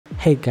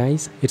Hey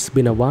guys, it's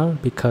been a while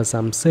because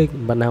I'm sick,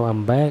 but now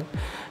I'm back,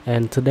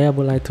 and today I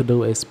would like to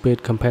do a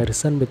speed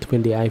comparison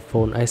between the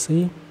iPhone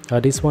SE.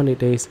 This one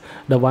it is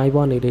the white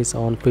one, it is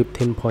on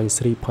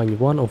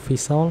 15.3.1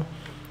 official,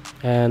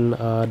 and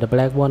the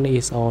black one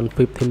is on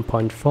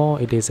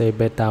 15.4. It is a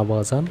beta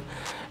version.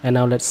 And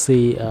now let's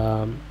see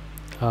how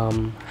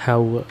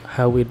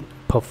it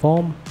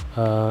perform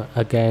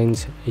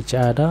against each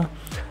other.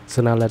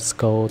 So now let's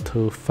go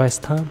to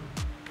FaceTime.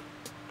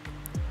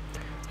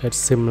 It's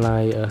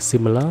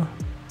similar.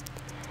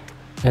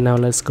 And now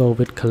let's go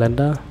with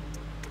calendar.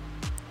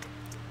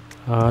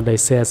 They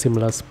share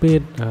similar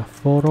speed.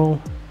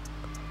 Photo,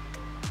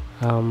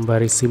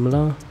 very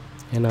similar.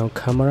 And now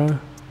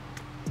camera,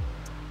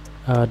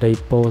 they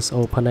both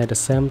open at the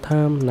same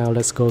time. Now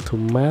let's go to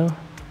mail.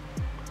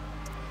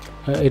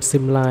 It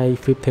seems like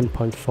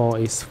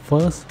 15.4 is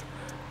first.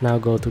 Now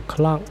go to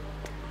clock,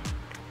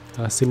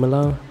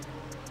 similar.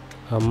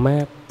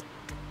 Map,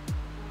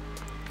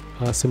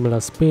 similar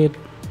speed.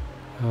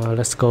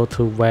 Let's go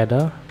to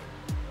weather.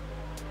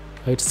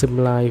 It seems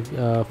like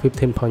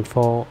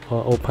 15.4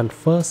 open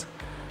first.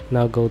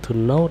 Now go to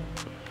note.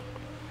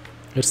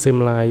 It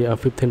seems like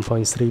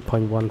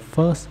 15.3.1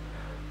 first.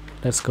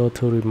 Let's go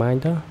to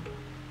reminder.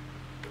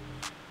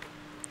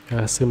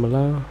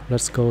 Similar.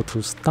 Let's go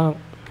to stock.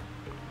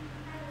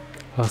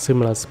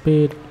 Similar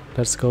speed.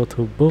 Let's go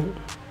to book.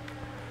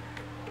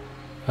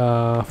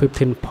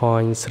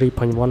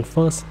 15.3.1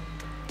 first.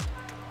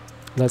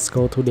 Let's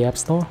go to the App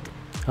Store.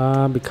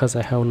 Because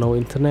I have no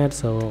internet,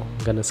 so I'm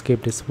gonna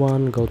skip this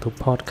one. Go to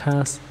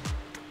podcast.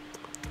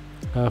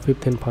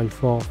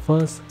 15.4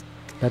 first.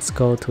 Let's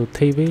go to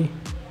TV.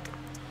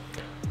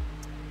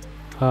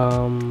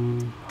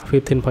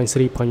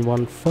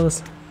 15.3.1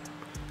 first.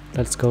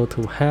 Let's go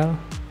to health.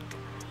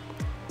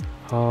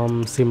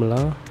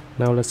 Similar.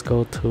 Now let's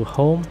go to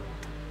home.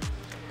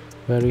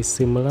 Very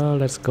similar.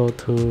 Let's go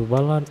to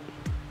wallet.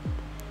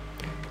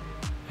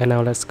 And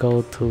now let's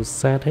go to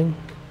setting.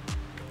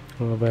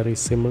 Very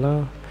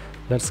similar.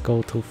 Let's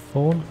go to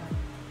phone.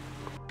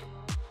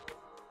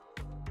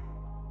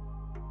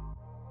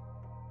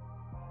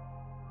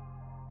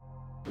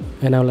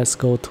 And now let's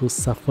go to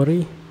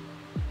Safari.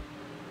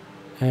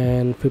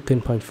 And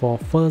 15.4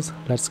 first.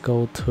 Let's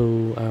go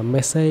to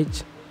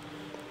message.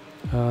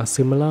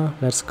 Similar.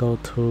 Let's go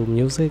to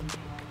music.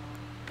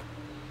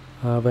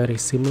 Very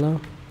similar.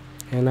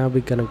 And now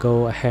we're gonna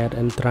go ahead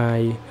and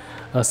try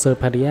a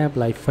third-party app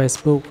like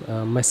Facebook,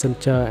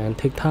 Messenger, and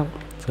TikTok.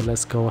 So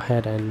let's go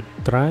ahead and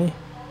try.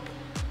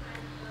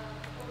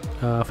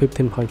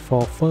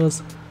 15.4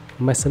 first.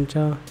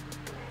 Messenger.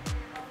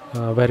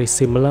 Very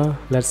similar.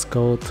 Let's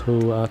go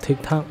to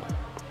TikTok.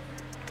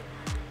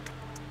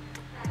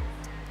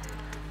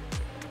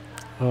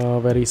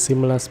 Very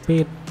similar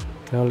speed.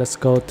 Now let's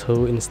go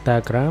to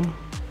Instagram.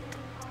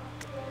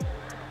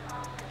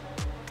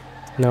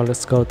 Now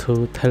let's go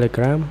to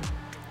Telegram.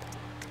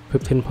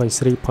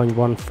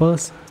 15.3.1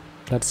 first.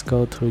 Let's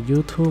go to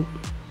YouTube.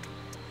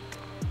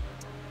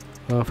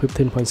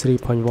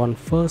 15.3.1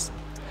 first.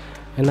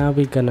 And now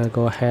we're gonna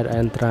go ahead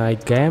and try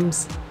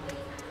games.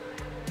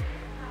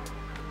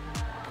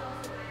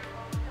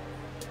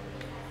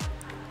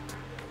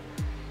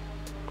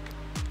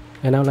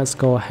 And now let's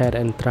go ahead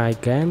and try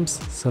games.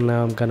 So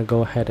now I'm gonna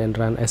go ahead and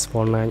run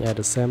S49 at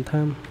the same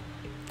time.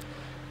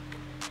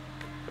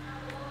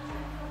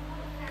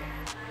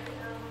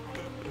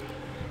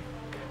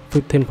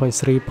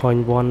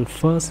 (15.3.1)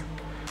 first,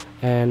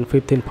 and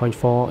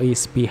 15.4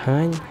 is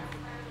behind.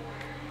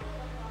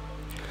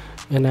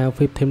 And now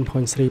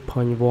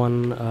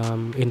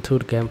 15.3.1 into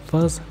the game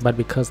first, but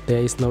because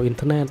there is no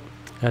internet,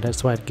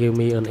 that's why it gave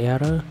me an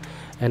error.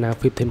 And now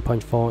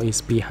 15.4 is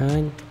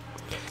behind.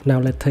 Now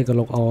let's take a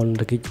look on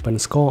the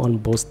Geekbench score on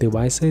both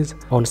devices.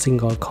 On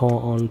single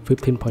core on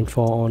 15.4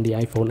 on the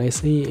iPhone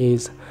SE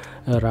is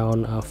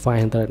around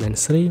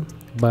 503,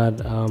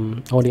 but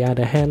on the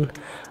other hand,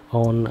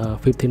 on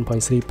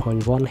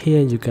 15.3.1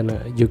 here you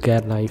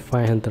get like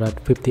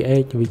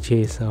 558, which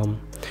is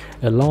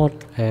a lot.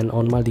 And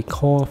on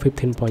multi-core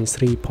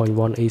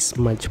 15.3.1 is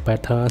much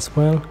better as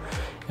well,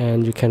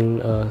 and you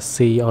can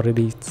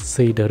already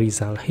see the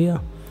result here.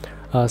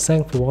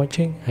 Thanks for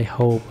watching. I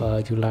hope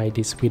you like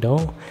this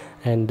video,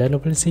 and then I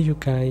will see you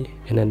guys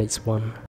in the next one.